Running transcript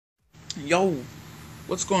Yo,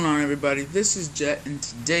 what's going on, everybody? This is Jet, and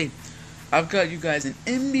today I've got you guys an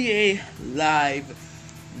NBA Live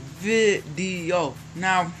video.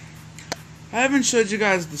 Now, I haven't showed you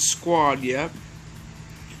guys the squad yet,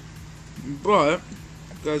 but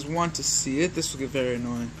if you guys want to see it, this will get very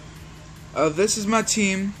annoying. This is my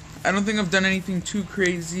team. I don't think I've done anything too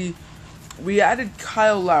crazy. We added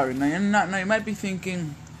Kyle Lowry. Now you might be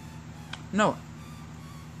thinking, Noah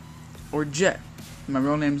or Jet. My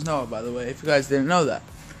real name's Noah, by the way, if you guys didn't know that.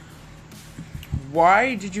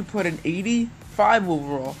 Why did you put an 85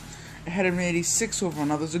 overall ahead of an 86 overall?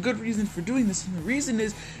 Now, there's a good reason for doing this, and the reason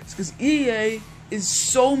is because EA is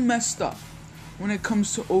so messed up when it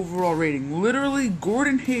comes to overall rating. Literally,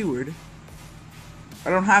 Gordon Hayward,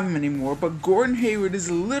 I don't have him anymore, but Gordon Hayward is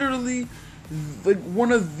literally like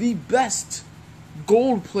one of the best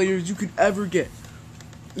gold players you could ever get.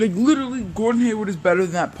 Like, literally, Gordon Hayward is better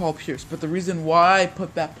than that Paul Pierce. But the reason why I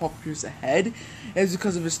put that Paul Pierce ahead is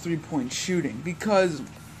because of his three-point shooting. Because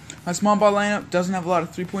my small ball lineup doesn't have a lot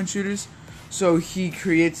of three-point shooters, so he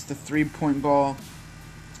creates the three-point ball.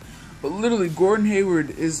 But literally, Gordon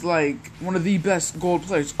Hayward is, like, one of the best gold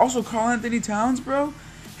players. Also, Karl-Anthony Towns, bro.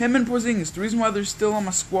 Him and Porzingis. The reason why they're still on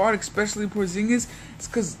my squad, especially Porzingis, is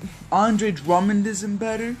because Andre Drummond isn't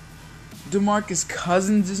better. DeMarcus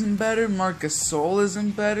Cousins isn't better. Marc Gasol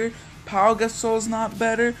isn't better. Pau Gasol's not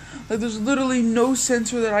better. Like, there's literally no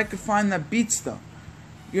center that I could find that beats them.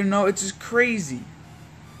 You know, it's just crazy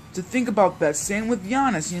to think about that. Same with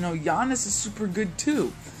Giannis. You know, Giannis is super good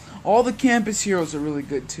too. All the campus heroes are really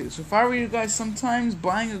good too. So if I were you guys, sometimes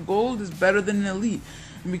buying a gold is better than an elite.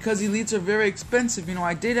 And because elites are very expensive, you know,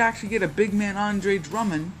 I did actually get a big man Andre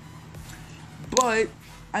Drummond, but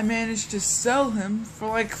I managed to sell him for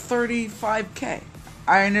like 35K.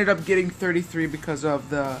 I ended up getting 33 because of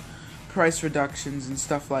the price reductions and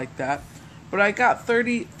stuff like that. But I got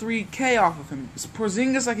 33K off of him.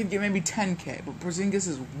 Porzingis, I could get maybe 10K, but Porzingis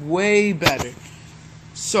is way better.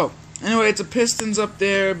 So, anyway, it's a Pistons up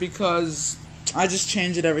there because I just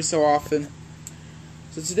change it every so often.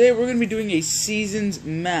 So today we're going to be doing a seasons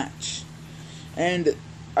match. And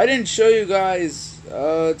I didn't show you guys,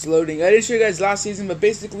 it's loading. I didn't show you guys last season, but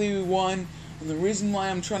basically we won. And the reason why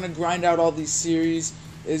I'm trying to grind out all these series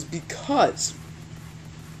is because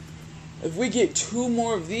if we get 2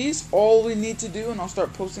 more of these, all we need to do, and I'll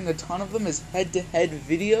start posting a ton of them, is head-to-head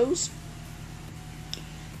videos.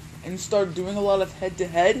 And start doing a lot of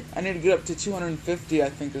head-to-head. I need to get up to 250, I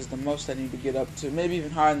think is the most I need to get up to. Maybe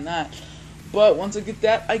even higher than that. But once I get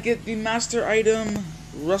that, I get the master item,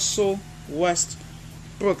 Russell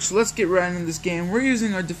Westbrook. So let's get right into this game. We're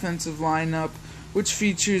using our defensive lineup, which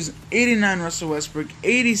features 89 Russell Westbrook,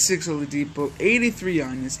 86 Oladipo, 83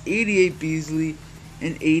 Giannis, 88 Beasley,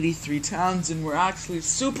 and 83 Townsend. We're actually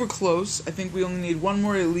super close. I think we only need one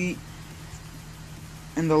more elite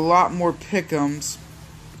and a lot more pick'ems.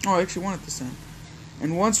 Oh, I actually wanted this in.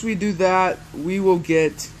 And once we do that, we will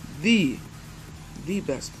get the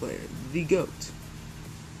best player, the GOAT.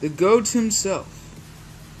 The GOAT himself.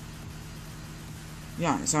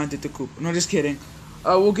 Giannis Antetokounmpo. No, just kidding.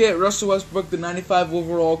 We'll get Russell Westbrook, the 95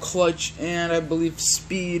 overall clutch, and I believe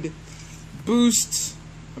speed boost.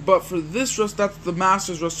 But for this that's the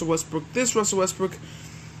Masters Russell Westbrook. This Russell Westbrook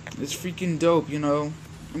is freaking dope, you know.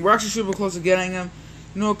 And we're actually super close to getting him.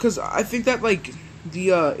 You know, because I think that, like,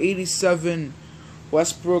 the 87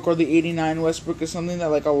 Westbrook or the 89 Westbrook is something that,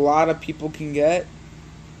 like, a lot of people can get.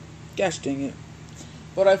 Gosh dang it.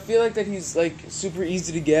 But I feel like that he's, like, super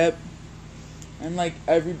easy to get. And, like,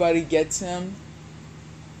 everybody gets him.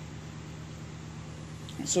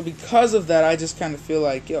 So because of that, I just kind of feel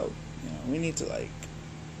like, yo, you know, we need to, like,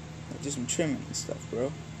 do some trimming and stuff,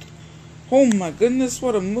 bro. Oh my goodness,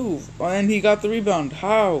 what a move. Oh, and he got the rebound.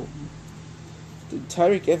 How? Dude,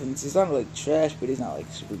 Tyreke Evans, he's not, like, trash, but he's not, like,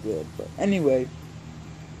 super good. But anyway.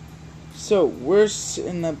 So, we're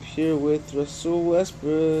sitting up here with Russell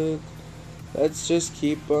Westbrook. Let's just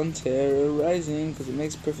keep on terrorizing, because it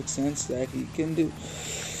makes perfect sense that he can do.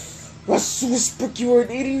 Russell Westbrook, you are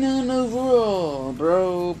an 89 overall,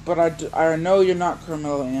 bro. But I know you're not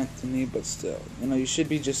Carmelo Anthony, but still. You know, you should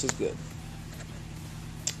be just as good.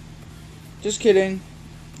 Just kidding.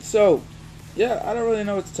 So, yeah, I don't really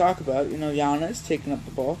know what to talk about. You know, Giannis taking up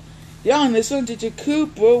the ball. Giannis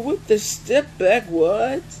Antetokounmpo with the step back,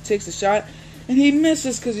 what? Takes a shot, and he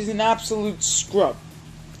misses because he's an absolute scrub.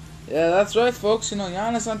 Yeah, that's right, folks. You know,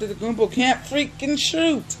 Giannis Antetokounmpo can't freaking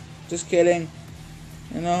shoot. Just kidding.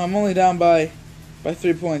 You know, I'm only down by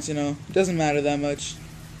 3 points, you know. It doesn't matter that much.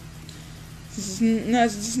 It's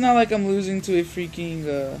not like I'm losing to a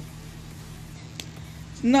freaking,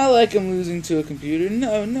 It's not like I'm losing to a computer.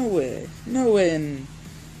 No way. No way in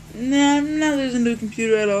Nah, I'm not losing to a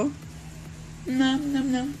computer at all. No,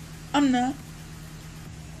 I'm not.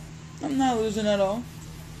 I'm not losing at all.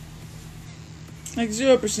 Like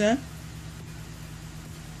 0%.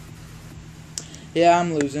 Yeah,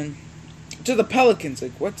 I'm losing. To the Pelicans,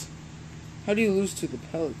 like what? How do you lose to the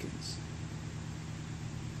Pelicans?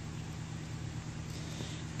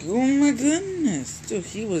 Oh my goodness. Dude,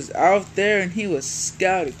 he was out there and he was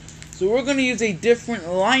scouting. So we're going to use a different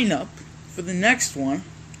lineup for the next one.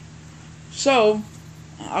 So,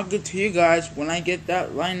 I'll get to you guys when I get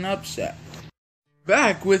that lineup set.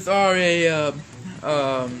 Back with our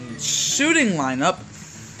shooting lineup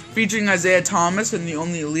featuring Isaiah Thomas and the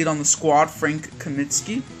only elite on the squad, Frank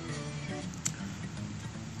Kaminsky.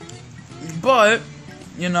 But,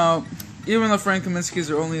 you know, even though Frank Kaminsky is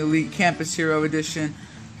our only elite Campus Hero Edition,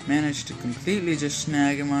 managed to completely just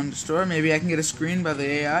snag him on the store. Maybe I can get a screen by the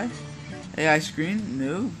AI. AI screen?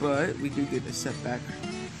 No, but we could get a setback.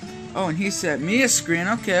 Oh, and he set me a screen.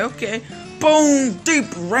 Okay. Boom! Deep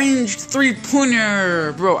ranged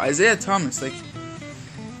 3-pointer! Bro, Isaiah Thomas, like,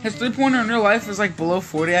 his 3-pointer in real life is like below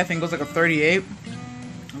 40. I think it was like a 38.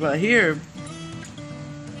 But here,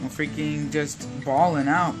 I'm freaking just balling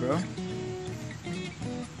out, bro.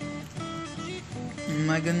 Oh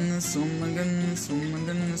my goodness, oh my goodness, oh my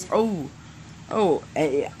goodness.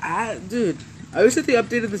 Dude, I wish that they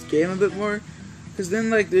updated this game a bit more. Because then,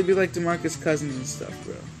 like, there'd be like DeMarcus Cousins and stuff,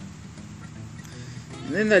 bro.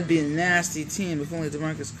 And then that'd be a nasty team if only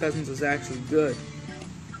DeMarcus Cousins was actually good.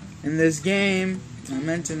 In this game, I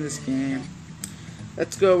meant in this game.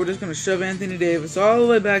 Let's go. We're just going to shove Anthony Davis all the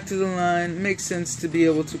way back to the line. It makes sense to be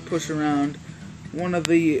able to push around one of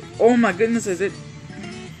the... Oh my goodness, is it?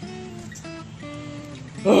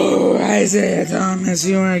 Oh, Isaiah Thomas,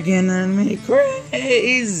 you are getting me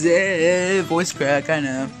crazy. Voice crack, I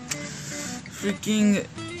know. Freaking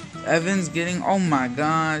Evans getting... Oh my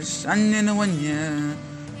gosh. I know when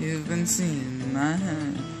you've been seeing my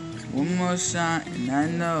hand. One more shot and I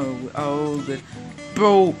know. Oh, good.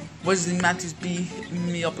 Bro, Wesley Matthews be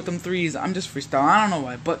hitting me up with them threes. I'm just freestyling. I don't know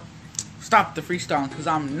why, but stop the freestyling because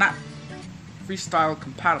I'm not freestyle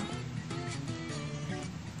compatible.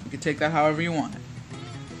 You can take that however you want it.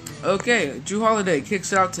 Okay, Drew Holiday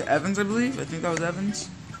kicks out to Evans, I believe. I think that was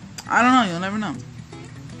Evans. I don't know. You'll never know.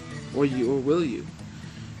 Or will you?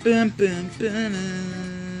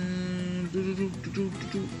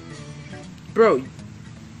 Bro,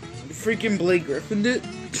 freaking Blake Griffined it.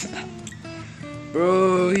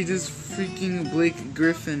 Bro, he just freaking Blake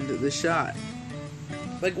Griffined the shot.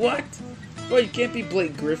 Like what? Bro, you can't be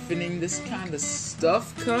Blake Griffining this kind of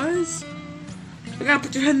stuff, cuz. You gotta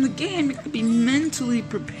put your head in the game. You gotta be mentally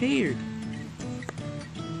prepared.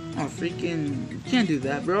 Oh, freaking... You can't do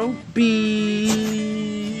that, bro. Beep.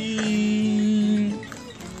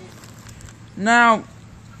 Now,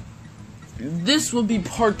 this will be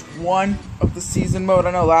part 1 of the season mode.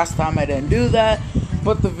 I know last time I didn't do that,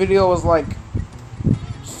 but the video was like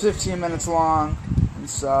 15 minutes long. And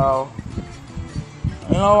so,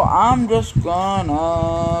 you know, I'm just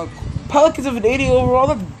gonna... Pelicans of an 80 overall,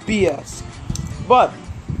 that's BS. But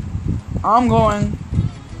I'm going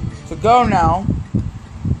to go now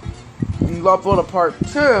and upload a part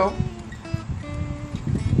 2.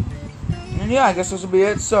 And yeah, I guess this will be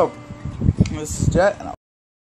it. So, this is Jet, and